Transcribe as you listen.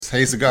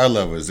Hey, cigar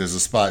lovers, there's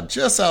a spot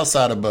just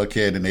outside of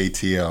Buckhead in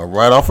ATL,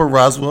 right off of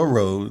Roswell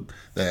Road,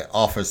 that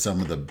offers some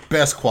of the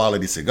best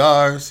quality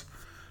cigars,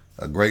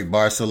 a great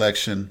bar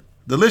selection,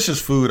 delicious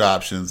food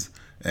options,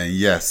 and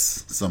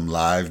yes, some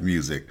live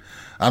music.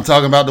 I'm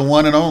talking about the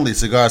one and only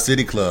Cigar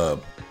City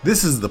Club.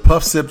 This is the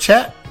Puff Sip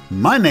Chat.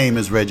 My name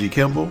is Reggie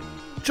Kimball.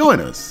 Join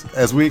us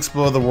as we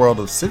explore the world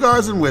of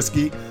cigars and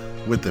whiskey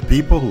with the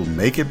people who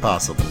make it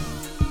possible.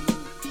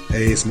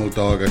 Hey, Smoke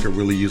Dog, I could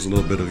really use a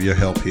little bit of your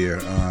help here.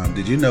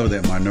 Did you know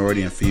that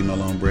minority and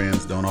female-owned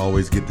brands don't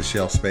always get the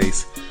shelf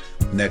space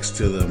next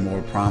to the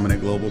more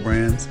prominent global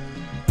brands?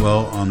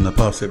 Well, on the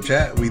Puff Sip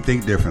Chat, we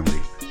think differently.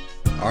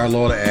 Our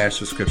Loyal to Ash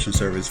subscription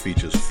service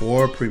features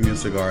 4 premium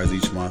cigars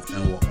each month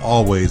and will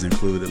always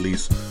include at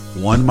least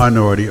one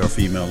minority or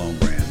female-owned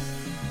brand.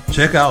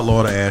 Check out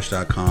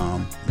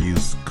loyaltoash.com,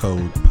 use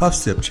code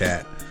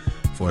PuffSipChat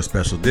for a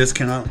special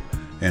discount,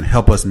 and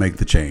help us make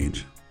the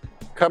change.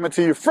 Coming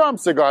to you from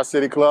Cigar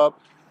City Club.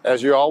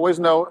 As you always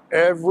know,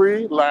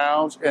 every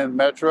lounge in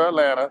Metro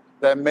Atlanta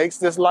that makes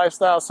this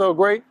lifestyle so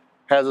great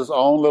has its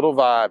own little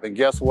vibe. And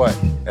guess what?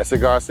 At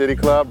Cigar City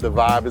Club, the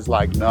vibe is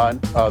like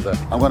none other.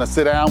 I'm going to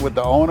sit down with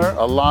the owner,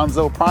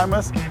 Alonzo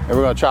Primus, and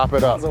we're going to chop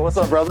it up. So what's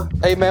up, brother?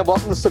 Hey, man,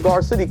 welcome to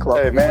Cigar City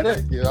Club. Hey, man.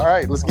 All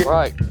right, let's get it. All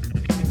right.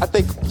 I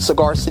think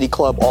Cigar City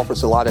Club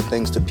offers a lot of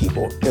things to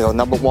people. You know,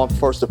 number one,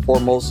 first and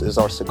foremost, is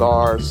our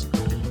cigars.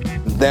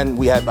 Then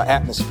we have an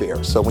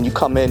atmosphere. So when you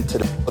come into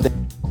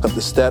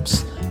the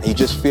steps, and you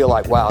just feel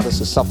like, wow,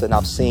 this is something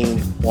I've seen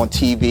on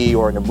TV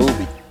or in a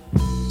movie.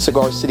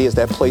 Cigar City is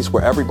that place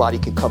where everybody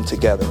can come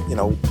together. You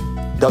know,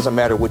 doesn't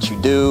matter what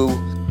you do,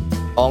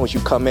 as long as you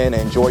come in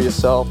and enjoy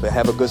yourself and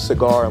have a good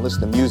cigar and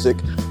listen to music,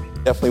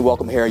 definitely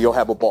welcome here and you'll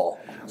have a ball.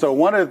 So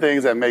one of the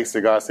things that makes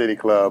Cigar City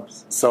Club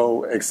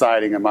so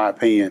exciting, in my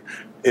opinion,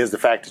 is the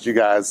fact that you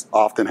guys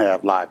often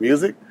have live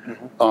music.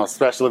 Mm-hmm. On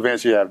special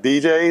events, you have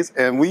DJs,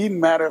 and we,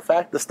 matter of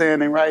fact, are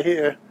standing right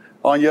here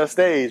on your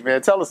stage,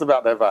 man. Tell us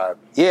about that vibe.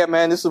 Yeah,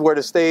 man, this is where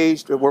the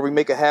stage, where we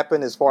make it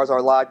happen as far as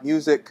our live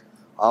music.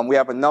 We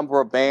have a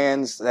number of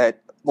bands that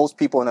most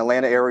people in the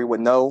Atlanta area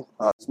would know.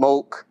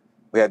 Smoke,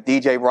 we have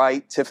DJ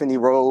Wright, Tiffany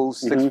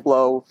Rose, Six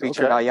Flow,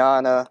 featuring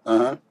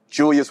Ayana.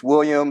 Julius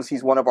Williams,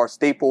 he's one of our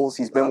staples.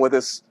 He's been with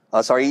us.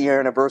 It's our 8-year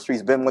anniversary.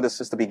 He's been with us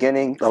since the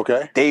beginning.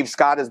 Okay. Dave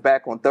Scott is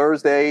back on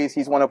Thursdays.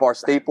 He's one of our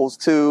staples,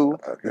 too.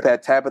 Okay. We've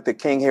had Tabitha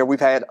King here. We've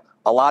had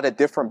a lot of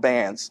different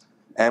bands.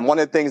 And one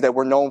of the things that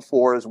we're known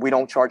for is we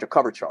don't charge a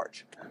cover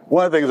charge.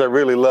 One of the things I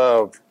really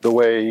love the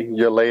way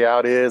your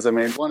layout is. I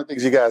mean, one of the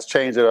things you guys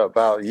changed it up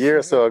about a year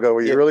or so ago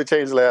where you really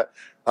changed the layout.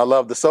 I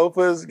love the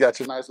sofas. You got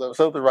your nice little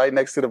sofa right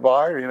next to the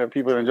bar. You know,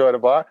 people enjoy the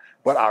bar.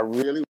 But I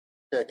really want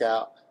to check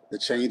out the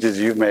changes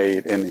you've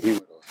made in the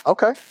humidor.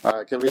 Okay. All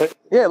right, can we?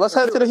 Yeah, let's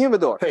head to the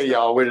humidor. Hey,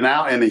 y'all, we're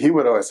now in the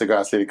humidor at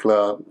Cigar City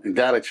Club and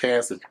got a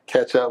chance to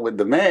catch up with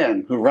the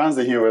man who runs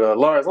the humidor.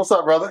 Lawrence, what's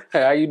up, brother?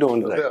 Hey, how you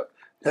doing today?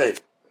 Hey,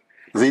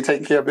 is he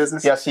taking care of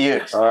business? Yes, he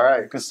is. All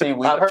right. You can see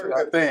I've heard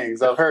good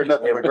things. I've heard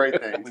nothing but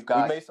great things.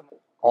 We made some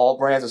all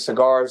brands of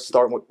cigars,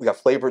 starting with, we got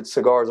flavored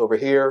cigars over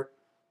here,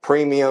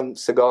 premium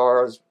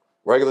cigars,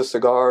 regular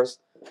cigars,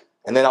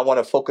 and then I want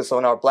to focus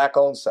on our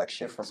black-owned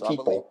section for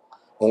people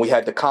when we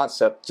had the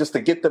concept, just to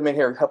get them in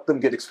here and help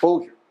them get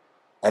exposure.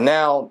 And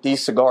now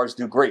these cigars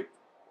do great.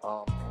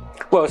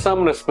 Well, some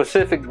of the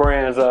specific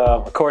brands,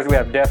 of course, we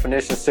have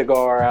Definition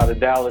Cigar out of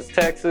Dallas,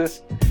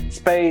 Texas.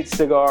 Spade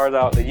Cigars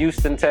out of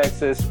Houston,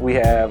 Texas. We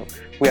have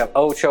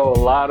Ocho. A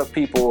lot of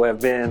people have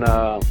been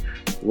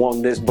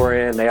wanting this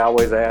brand. They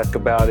always ask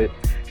about it.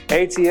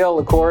 ATL,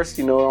 of course,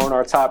 you know, on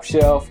our top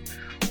shelf.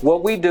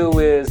 What we do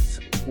is,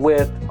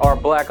 with our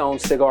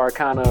black-owned cigar,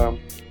 kind of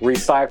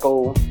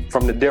recycle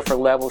from the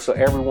different levels so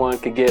everyone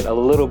can get a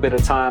little bit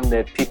of time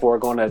that people are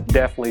going to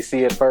definitely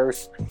see it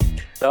first.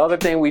 The other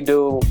thing we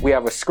do, we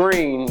have a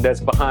screen that's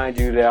behind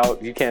you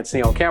that you can't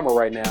see on camera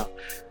right now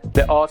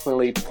that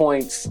ultimately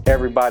points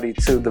everybody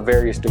to the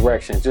various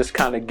directions, just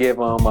kind of give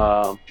them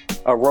a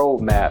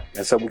roadmap.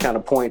 And so we kind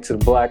of point to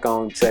the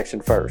black-owned section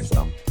first.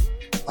 So.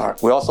 All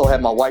right. We also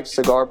have my wife's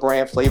cigar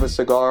brand, Flavor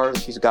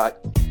Cigars. She's got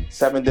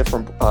 7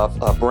 different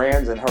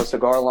brands in her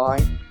cigar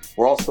line.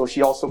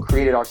 She also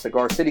created our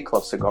Cigar City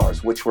Club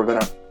cigars, which we're going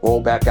to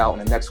roll back out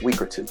in the next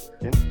week or 2.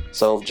 Yeah.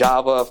 So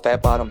Java,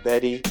 Fat Bottom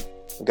Betty,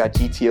 we got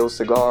GTO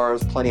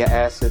cigars, plenty of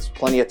acids,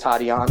 plenty of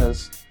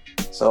Tatianas.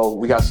 So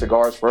we got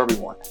cigars for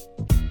everyone.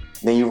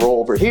 Then you roll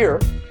over here,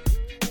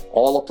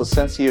 all the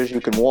Placencias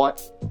you can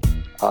want.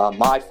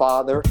 My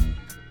Father,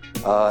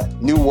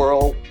 New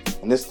World,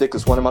 and this stick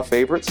is one of my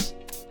favorites.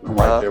 I'm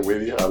right there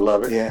with you. I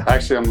love it. Yeah.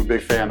 Actually, I'm a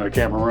big fan of the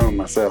Cameroon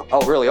myself.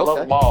 Oh, really? Okay. I love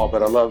them all,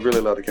 but I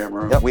really love the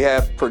Cameroon. Yeah, we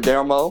have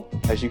Perdermo,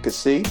 as you can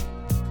see.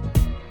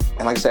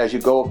 And like I said, as you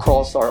go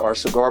across our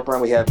cigar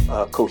brand, we have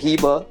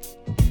Cohiba.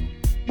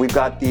 We've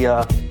got the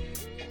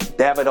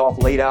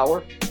Davidoff Late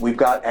Hour. We've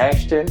got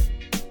Ashton.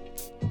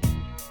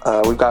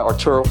 We've got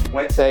Arturo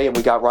Fuente, and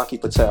we got Rocky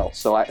Patel.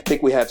 So I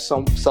think we have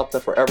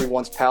something for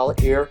everyone's palate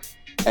here.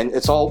 And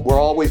we're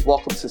always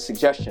welcome to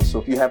suggestions.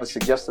 So if you have a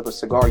suggestion of a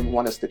cigar you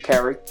want us to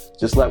carry,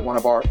 just let one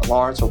of our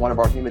Lawrence or one of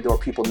our humidor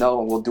people know,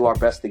 and we'll do our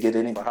best to get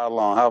it in. How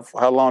long?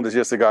 How long does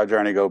your cigar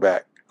journey go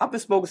back? I've been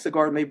smoking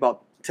cigars maybe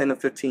about 10 to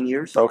 15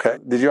 years. Okay.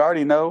 Did you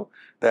already know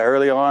that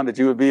early on that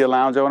you would be a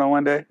lounge owner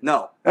one day?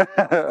 No.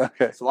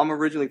 Okay. So I'm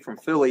originally from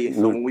Philly.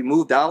 So when we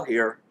moved out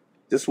here,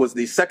 this was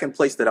the second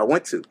place that I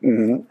went to.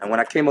 And when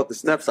I came up the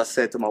steps, I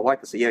said to my wife,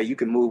 I said, yeah, you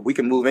can move. We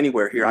can move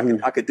anywhere here.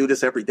 I could do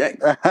this every day.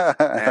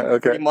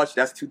 And pretty much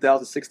that's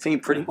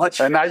 2016, pretty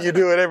much. And now you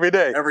do it every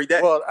day. Every day.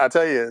 Well, I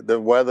tell you, the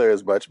weather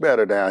is much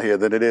better down here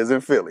than it is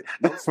in Philly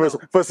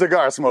for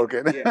cigar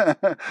smoking. Yeah.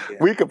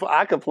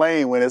 I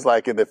complain when it's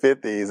like in the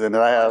 50s, and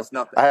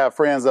I have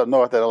friends up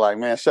north that are like,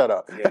 man, shut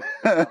up.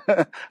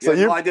 Yeah. So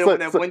you no idea when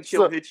that wind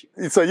chill hits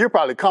you. So you're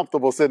probably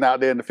comfortable sitting out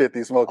there in the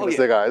 50s smoking a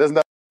cigar. There's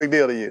no big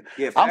deal to you.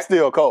 Yeah, I'm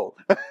still cold.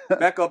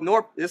 Back up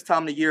north, this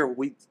time of the year,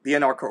 we be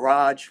in our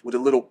garage with a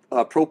little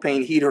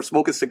propane heater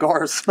smoking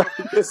cigars.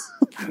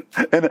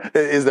 And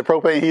is the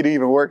propane heater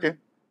even working?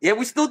 Yeah,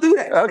 we still do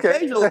that. Okay.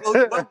 Occasionally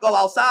we'll go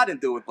outside and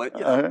do it, but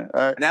all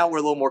right. now we're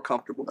a little more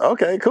comfortable.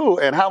 Okay, cool.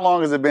 And how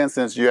long has it been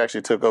since you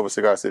actually took over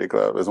Cigar City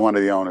Club as one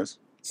of the owners?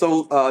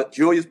 So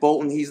Julius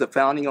Bolton, he's the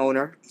founding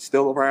owner. He's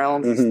still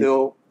around. He's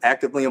still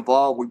actively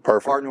involved. We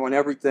partner on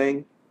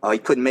everything. He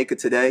couldn't make it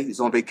today. He's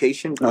on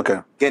vacation.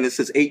 Okay. Again, it's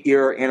his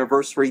 8-year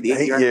anniversary, the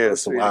 8 year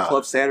anniversary of the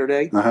club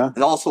Saturday,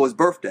 and also his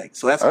birthday.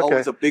 So that's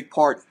always a big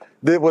party.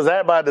 Was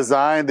that by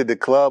design? Did the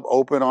club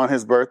open on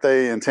his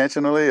birthday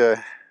intentionally?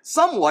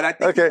 Somewhat. I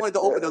think he wanted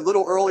to open a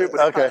little earlier, but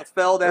it kind of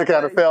fell that way. It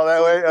kind of fell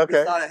that way? Okay.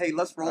 We decided, hey,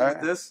 let's roll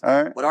with this.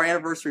 All right. But our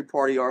anniversary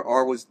party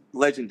was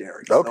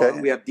legendary. Okay.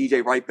 So we have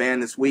DJ Wright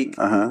Band this week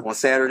on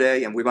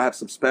Saturday, and we're going to have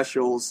some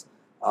specials.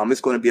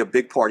 It's going to be a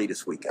big party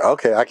this weekend.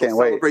 Okay, I can't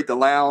wait. Celebrate the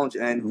lounge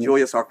and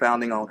Julius, our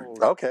founding owner.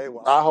 Okay,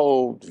 well, our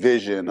whole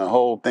vision, the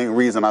whole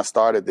reason I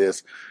started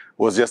this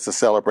was just to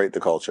celebrate the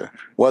culture.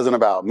 It wasn't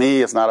about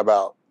me. It's not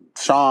about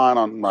Sean,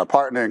 on my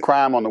partner in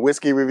crime, on the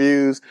whiskey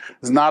reviews.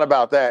 It's not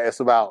about that.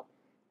 It's about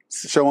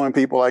showing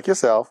people like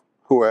yourself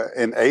who are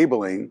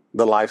enabling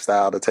the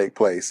lifestyle to take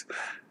place.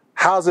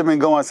 How's it been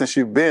going since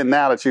you've been,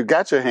 now that you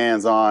got your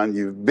hands on,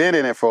 you've been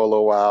in it for a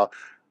little while?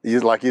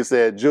 Like you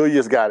said,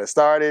 Julius got it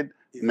started.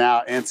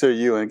 Now enter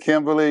you and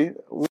Kimberly.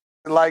 What's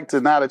it like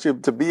now that you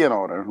to be an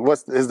owner?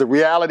 Is the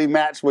reality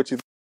match what you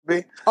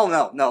think? Oh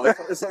no,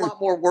 it's a lot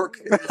more work.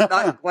 It's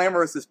not as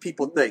glamorous as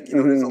people think.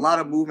 There's a lot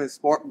of moving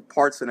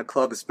parts in a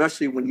club,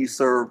 especially when you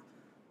serve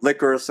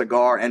liquor,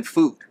 cigar, and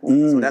food.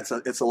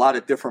 So it's a lot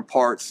of different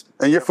parts.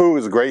 And your food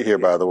is great here,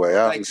 by the way.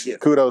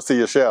 Kudos to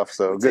your chef.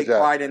 So good job.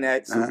 Take pride in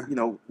that.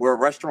 So, we're a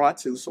restaurant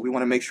too, so we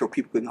want to make sure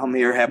people can come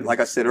here, have, like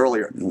I said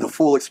earlier, the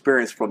full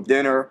experience from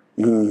dinner,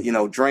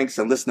 drinks,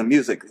 and listen to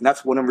music. And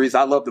that's one of the reasons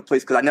I love the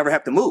place, because I never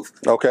have to move.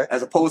 Okay.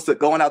 As opposed to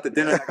going out to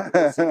dinner, I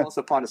got to go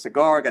upon a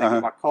cigar, I got to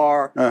get my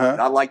car. And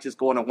I like just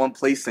going to one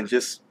place and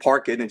just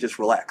park it and just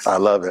relax. I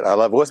love it.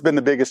 What's been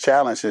the biggest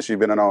challenge since you've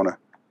been an owner?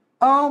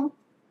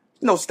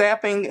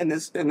 Staffing in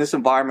this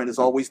environment is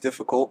always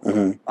difficult.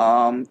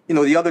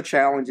 The other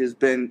challenge has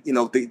been,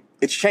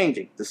 it's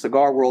changing. The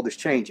cigar world is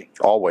changing.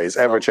 Always,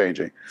 ever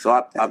changing.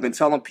 So I've been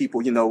telling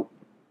people,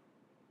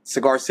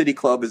 Cigar City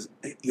Club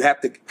you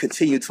have to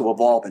continue to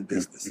evolve in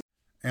business.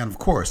 And of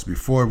course,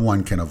 before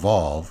one can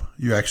evolve,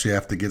 you actually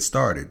have to get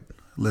started.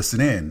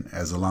 Listen in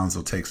as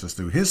Alonzo takes us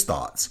through his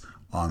thoughts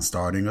on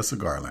starting a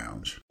cigar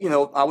lounge.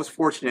 I was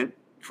fortunate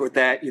for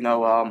that,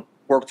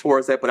 work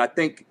towards that, but I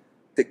think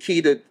the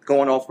key to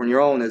going off on your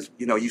own is,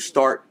 you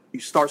start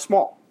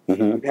small.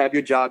 You have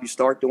your job, you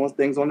start doing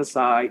things on the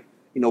side,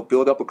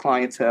 build up a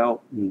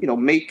clientele,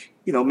 make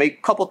a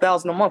couple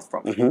thousand a month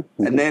from it.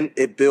 And then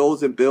it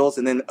builds and builds,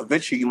 and then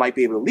eventually you might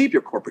be able to leave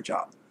your corporate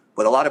job.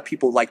 But a lot of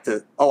people like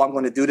to, I'm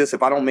going to do this.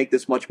 If I don't make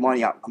this much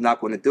money, I'm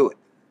not going to do it.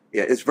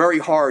 Yeah, it's very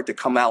hard to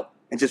come out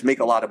and just make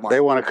a lot of money.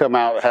 They want to come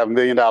out and have $1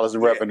 million in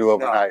revenue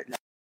overnight. No.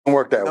 It doesn't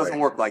work that way. It doesn't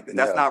work like that.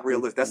 That's not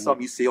realistic. That's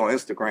something you see on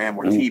Instagram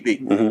or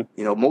TV.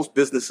 Most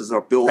businesses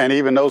are built. And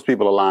even those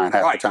people are lying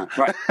half the time.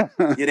 Right.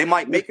 Yeah, they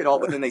might make it all,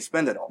 but then they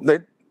spend it all.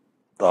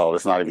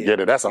 Let's not even get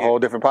it. That's a whole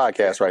different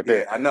podcast right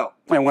there. Yeah, I know.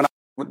 And when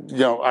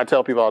I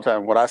tell people all the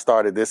time, when I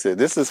started this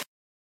is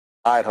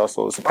side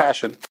hustle. It's a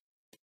passion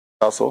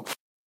hustle,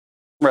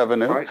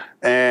 revenue,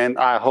 and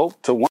I hope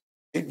to one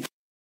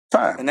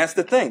time. And that's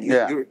the thing.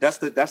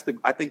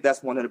 I think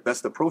that's one of the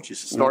best approaches.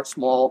 Start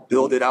small,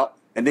 build it out,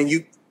 and then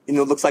it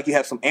looks like you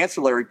have some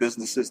ancillary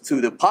businesses to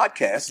the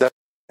podcast.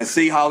 And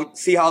see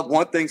how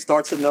one thing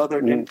starts another,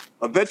 and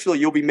eventually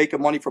you'll be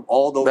making money from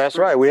all those. That's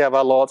right. We have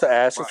our Law to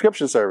Ask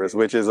subscription service,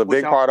 which is a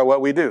big part of what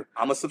we do.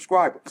 I'm a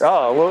subscriber.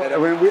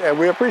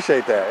 We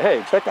appreciate that.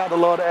 Hey, check out the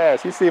Law to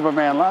Ask. You see my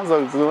man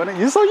Lonzo's doing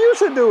it, so you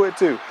should do it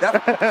too.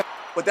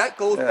 But that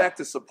goes back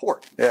to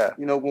support. Yeah.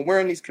 When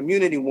we're in these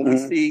community, when we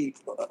see,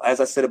 as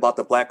I said about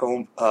the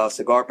black-owned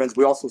cigar brands,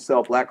 we also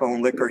sell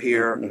black-owned liquor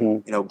here.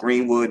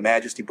 Greenwood,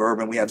 Majesty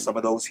Bourbon, we have some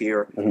of those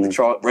here.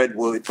 The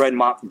Redwood,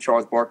 Redmont from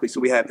Charles Barkley. So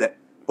we have that.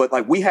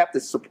 But we have to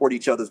support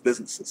each other's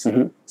businesses.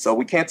 So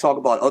we can't talk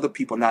about other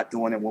people not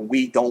doing it when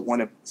we don't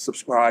want to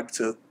subscribe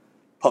to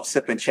Puff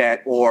Sip and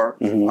Chat or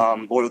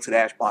Loyal to the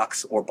Ash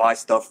Box or buy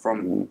stuff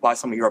from, buy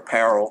some of your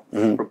apparel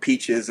from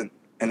Peaches and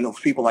those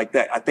people like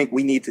that. I think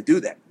we need to do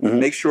that.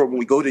 Make sure when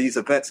we go to these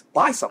events,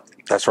 buy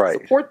something. That's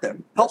right. Support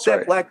them. Help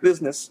that black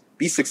business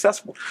be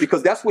successful,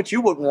 because that's what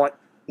you would want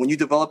when you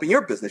develop in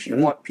your business. You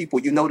want people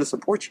you know to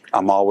support you.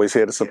 I'm always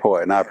here to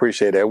support, and I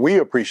appreciate that. We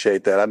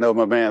appreciate that. I know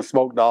my man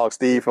Smoke Dog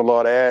Steve from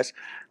Lord Ash.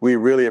 We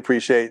really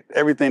appreciate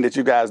everything that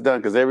you guys done,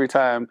 because every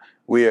time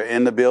we are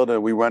in the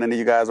building, we run into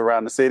you guys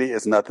around the city,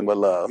 it's nothing but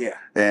love. Yeah.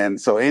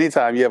 And so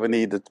anytime you ever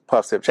need the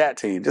Puff Sip Chat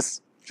team,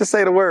 just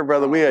say the word,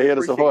 brother. We are here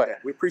to support.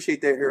 That. We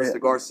appreciate that here at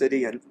Cigar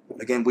City. And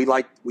again, we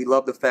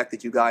love the fact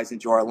that you guys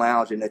enjoy our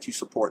lounge and that you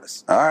support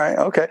us. All right.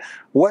 Okay.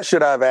 What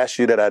should I have asked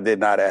you that I did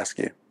not ask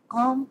you?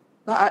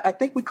 I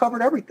think we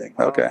covered everything.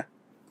 Okay.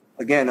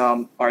 Again,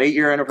 our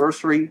 8-year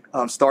anniversary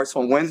starts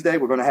on Wednesday.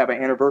 We're going to have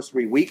an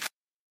anniversary week.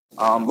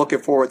 Looking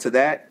forward to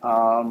that.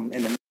 In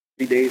the next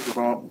 3 days, we're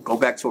going to go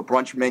back to a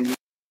brunch menu.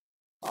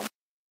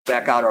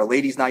 Back out our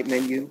ladies' night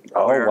menu.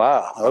 Oh,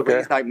 wow. Okay.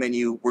 Ladies' night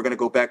menu, we're going to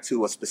go back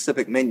to a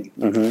specific menu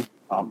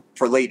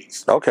for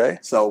ladies. Okay.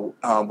 So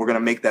we're going to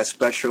make that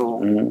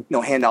special,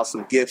 hand out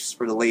some gifts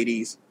for the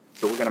ladies.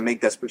 So we're going to make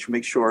that special,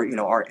 make sure,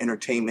 our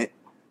entertainment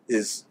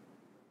is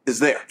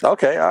there.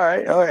 Okay. All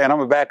right. And I'm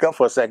going to back up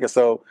for a second.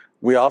 So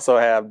we also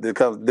have,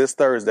 this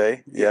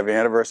Thursday, you have your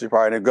anniversary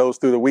party, and it goes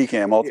through the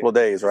weekend, multiple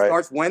days, right?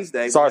 Starts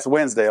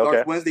Wednesday.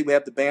 Okay. Wednesday, we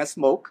have the band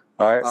Smoke.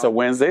 All right. So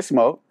Wednesday,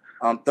 Smoke.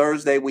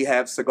 Thursday, we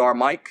have Cigar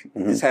Mike.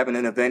 He's having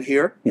an event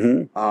here.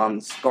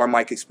 Cigar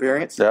Mike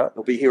Experience. Yeah.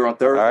 We'll be here on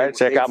Thursday. All right.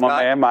 Check out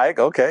my man Mike.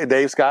 Okay.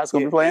 Dave Scott's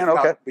going to be playing. Dave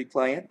Okay. Scott will be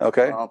playing.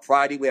 Okay.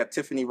 Friday, we have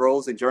Tiffany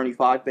Rose and Journey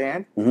 5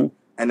 Band. And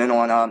then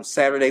on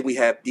Saturday, we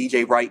have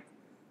DJ Wright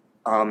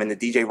and the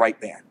DJ Wright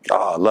Band.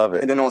 Oh, I love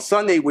it. And then on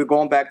Sunday, we're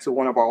going back to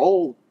one of our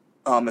old,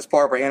 as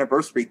part of our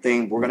anniversary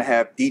thing, we're going to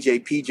have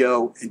DJ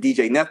Pijo and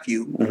DJ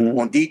Nephew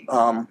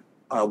on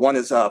one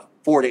is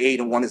 4 to 8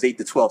 and one is 8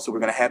 to 12. So we're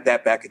going to have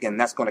that back again. And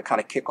that's going to kind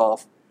of kick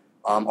off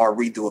our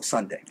redo of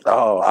Sunday.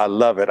 Oh, I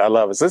love it. I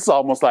love it. So it's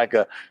almost like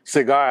a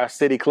Cigar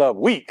City Club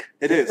week.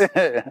 It is.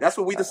 That's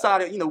what we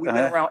decided. We've been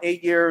around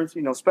 8 years,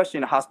 especially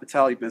in the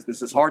hospitality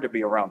business. It's hard to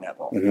be around that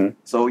long.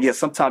 So,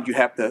 sometimes you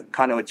have to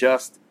kind of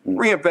adjust,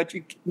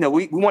 reinvent.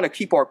 We want to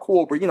keep our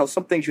cool, but,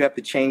 some things you have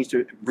to change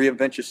to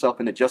reinvent yourself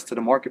and adjust to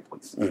the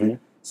marketplace.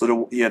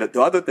 So,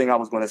 the other thing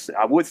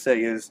I would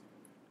say is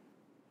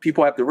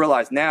people have to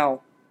realize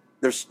now,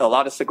 there's a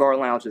lot of cigar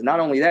lounges.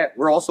 Not only that,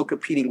 we're also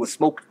competing with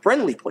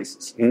smoke-friendly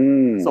places.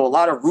 So a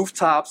lot of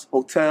rooftops,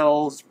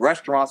 hotels,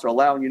 restaurants are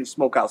allowing you to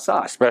smoke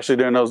outside. Especially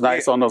during those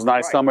nights, on those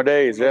nice summer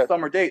days. Yeah.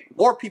 Summer day,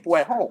 or people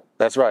at home.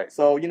 That's right.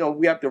 So,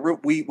 we have to,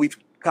 we've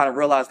kind of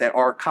realized that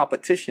our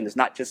competition is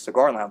not just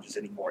cigar lounges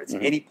anymore. It's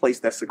any place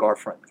that's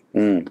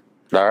cigar-friendly.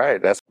 All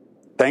right.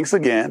 Thanks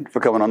again for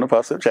coming on the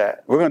Puff Sip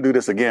Chat. We're going to do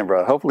this again,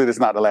 bro. Hopefully this is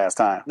not the last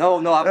time. No,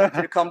 I want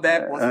you to come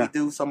back once we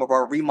do some of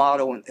our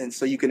remodel and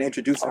so you can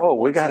introduce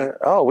we got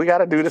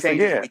to do this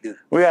again.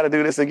 We got to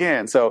do this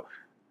again. So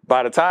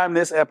by the time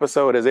this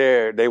episode is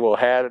aired, they will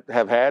have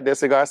had their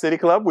Cigar City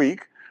Club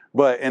week.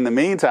 But in the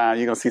meantime,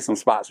 you're going to see some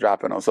spots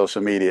dropping on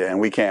social media,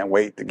 and we can't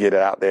wait to get it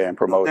out there and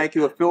promote it. Thank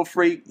you. Feel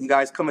free. You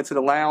guys come into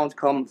the lounge,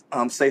 come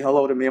say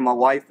hello to me and my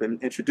wife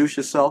and introduce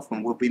yourself,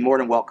 and we'll be more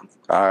than welcome.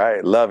 All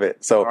right. Love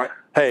it. So,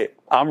 Hey,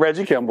 I'm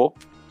Reggie Kimball,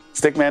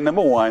 Stickman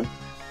 #1,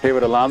 here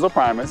with Alonzo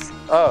Primus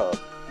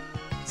of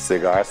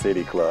Cigar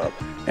City Club.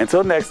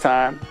 Until next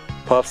time,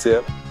 Puff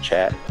Sip,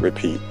 Chat,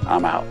 Repeat.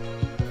 I'm out.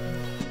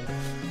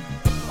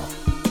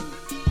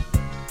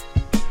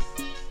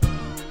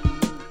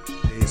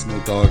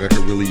 Smoke Dog, I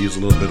could really use a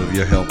little bit of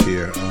your help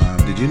here.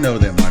 Did you know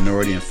that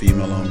minority and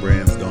female-owned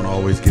brands don't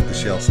always get the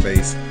shelf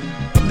space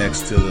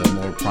next to the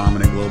more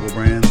prominent global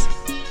brands?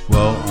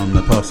 Well, on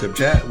the Puff Sip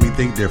Chat, we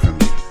think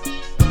differently.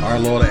 Our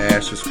Loyal to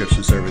Ash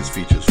subscription service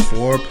features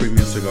 4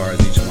 premium cigars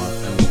each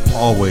month and will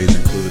always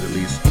include at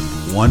least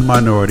one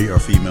minority or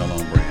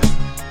female-owned brand.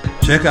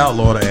 Check out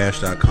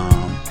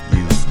loyaltoash.com,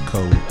 use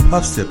code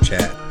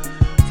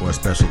PuffSipChat for a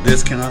special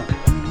discount,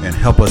 and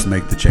help us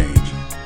make the change.